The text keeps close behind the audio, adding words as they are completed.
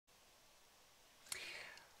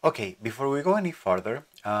Okay, before we go any further,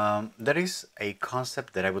 there is a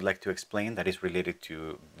concept that I would like to explain that is related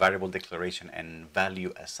to variable declaration and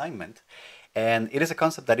value assignment. And it is a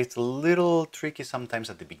concept that is a little tricky sometimes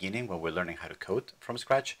at the beginning when we're learning how to code from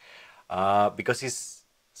scratch, because it's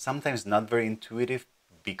sometimes not very intuitive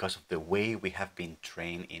because of the way we have been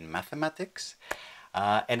trained in mathematics.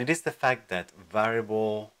 And it is the fact that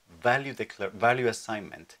value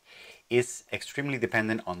assignment is extremely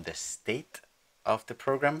dependent on the state of the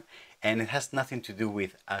program, and it has nothing to do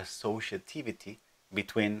with associativity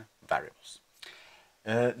between variables.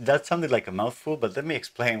 That sounded like a mouthful, but let me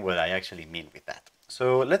explain what I actually mean with that.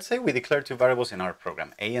 So let's say we declare two variables in our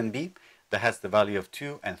program, a and b, that has the value of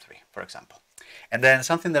 2 and 3, for example. And then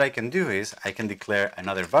something that I can do is I can declare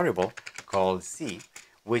another variable called c,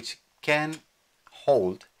 which can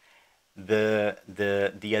hold the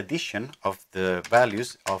addition of the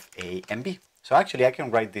values of a and b. So actually I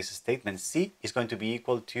can write this statement: c is going to be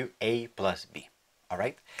equal to a plus b. All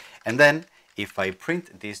right. And then if I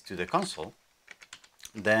print this to the console,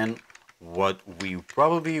 then what we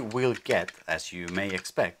probably will get, as you may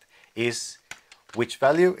expect, is which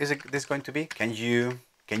value is this going to be? Can you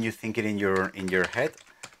think it in your head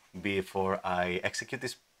before I execute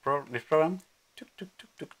this program? Tuk, tuk, tuk,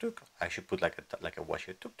 tuk, tuk. I should put like a wash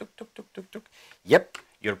here. Tuk, tuk, tuk, tuk, tuk, tuk. Yep,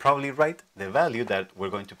 you're probably right. The value that we're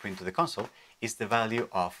going to print to the console is the value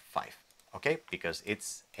of 5. Okay, because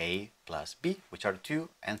it's a plus b, which are 2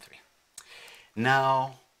 and 3.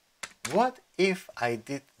 Now, what if I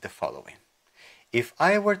did the following? If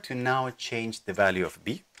I were to now change the value of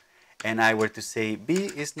b, and I were to say b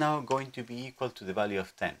is now going to be equal to the value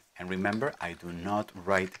of 10. And remember, I do not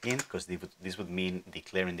write in because this would mean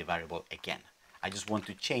declaring the variable again. I just want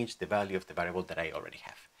to change the value of the variable that I already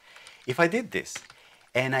have. If I did this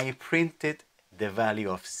and I printed the value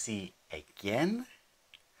of c again,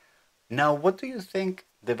 now what do you think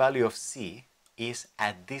the value of c is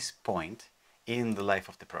at this point in the life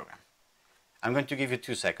of the program? I'm going to give you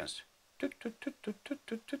 2 seconds.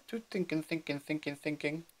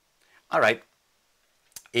 Thinking. All right.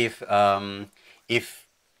 If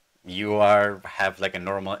you have like a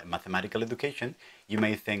normal mathematical education, you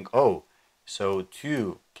may think, oh, so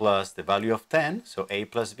 2 plus the value of 10, so a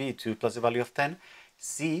plus b, 2 plus the value of 10,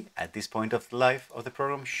 c at this point of the life of the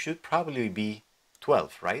program should probably be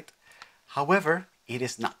 12, right? However, it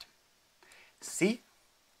is not. C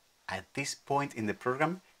at this point in the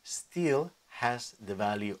program still has the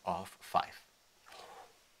value of 5.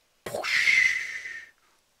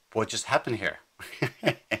 What just happened here?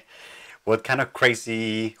 What kind of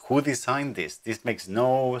crazy, who designed this? This makes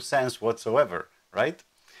no sense whatsoever, right?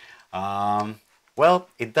 Well,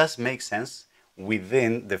 it does make sense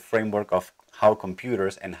within the framework of how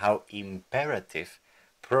computers and how imperative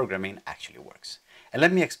programming actually works. And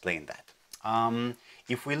let me explain that.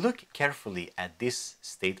 If we look carefully at this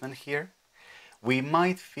statement here, we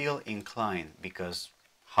might feel inclined, because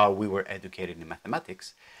how we were educated in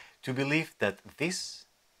mathematics, to believe that this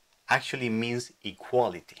actually means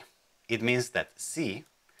equality. It means that c,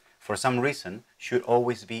 for some reason, should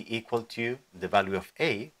always be equal to the value of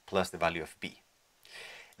a plus the value of b.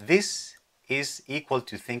 This is equal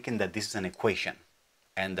to thinking that this is an equation,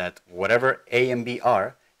 and that whatever a and b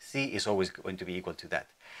are, c is always going to be equal to that.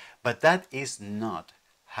 But that is not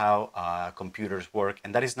how computers work,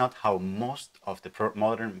 and that is not how most of the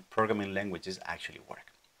modern programming languages actually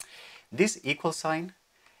work. This equal sign,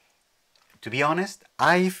 to be honest,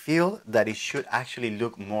 I feel that it should actually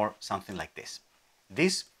look more something like this.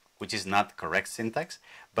 This, which is not correct syntax,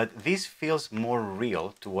 but this feels more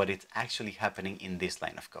real to what is actually happening in this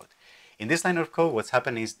line of code. In this line of code, what's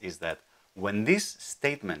happening is that when this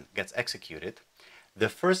statement gets executed, the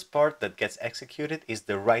first part that gets executed is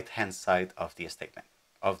the right-hand side of the statement,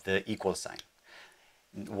 of the equal sign.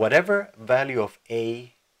 Whatever value of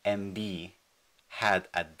a and b had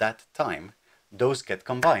at that time, those get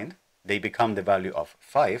combined. They become the value of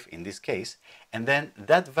 5 in this case, and then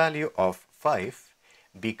that value of 5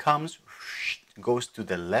 goes to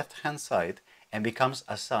the left-hand side and becomes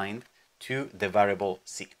assigned to the variable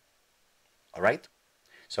c. All right?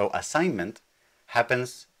 So assignment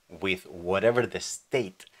happens with whatever the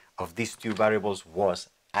state of these two variables was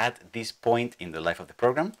at this point in the life of the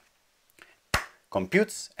program,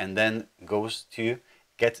 computes, and then goes to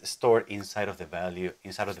get stored inside of the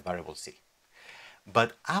variable c.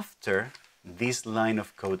 But after this line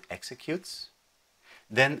of code executes,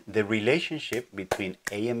 then the relationship between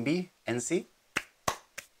a and b and c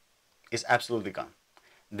is absolutely gone.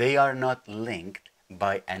 They are not linked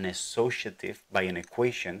by an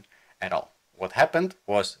equation at all. What happened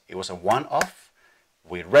was it was a one-off.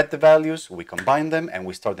 We read the values, we combined them, and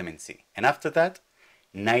we stored them in C. And after that,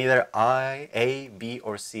 neither I, A, B,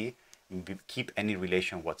 or C keep any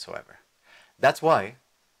relation whatsoever. That's why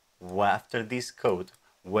after this code,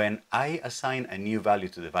 when I assign a new value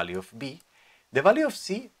to the value of B, the value of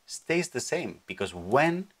C stays the same, because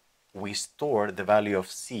when we store the value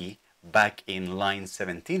of C back in line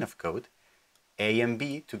 17 of code, A and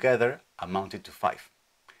B together amounted to 5.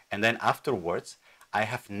 And then afterwards, I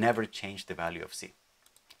have never changed the value of C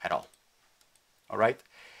at all. All right?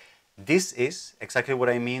 This is exactly what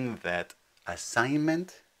I mean, that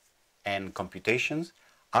assignment and computations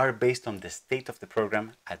are based on the state of the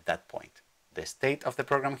program at that point. The state of the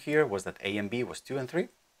program here was that A and B was 2 and 3,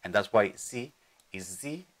 and that's why C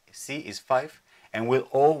is 5, and will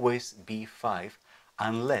always be 5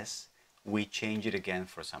 unless we change it again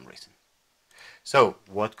for some reason. So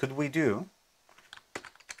what could we do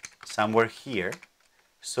somewhere here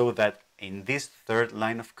so that in this third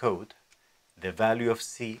line of code, the value of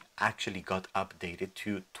C actually got updated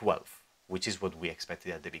to 12, which is what we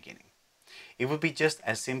expected at the beginning? It would be just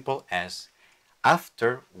as simple as,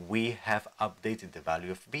 after we have updated the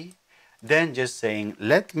value of B, then just saying,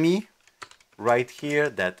 let me write here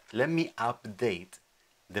that let me update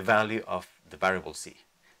the value of the variable C.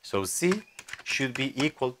 So C should be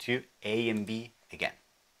equal to A and B again.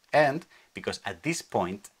 And because at this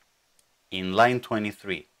point in line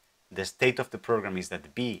 23, the state of the program is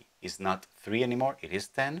that B is not 3 anymore, it is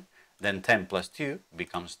 10, then 10 plus 2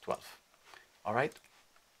 becomes 12. All right?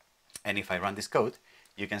 And if I run this code,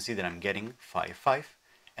 you can see that I'm getting 5, 5,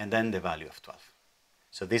 and then the value of 12.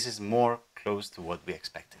 So this is more close to what we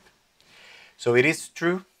expected. So it is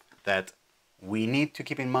true that we need to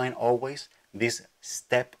keep in mind always this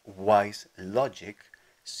stepwise logic,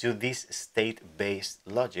 so this state-based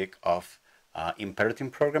logic of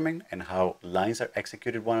imperative programming, and how lines are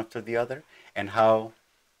executed one after the other, and how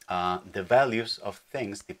the values of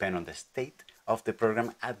things depend on the state of the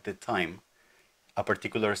program at the time a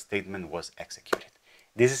particular statement was executed.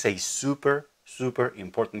 This is a super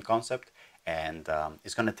important concept, and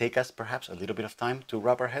it's going to take us perhaps a little bit of time to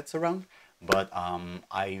wrap our heads around, but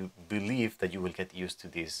I believe that you will get used to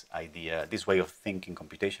this idea, this way of thinking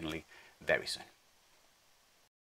computationally very soon.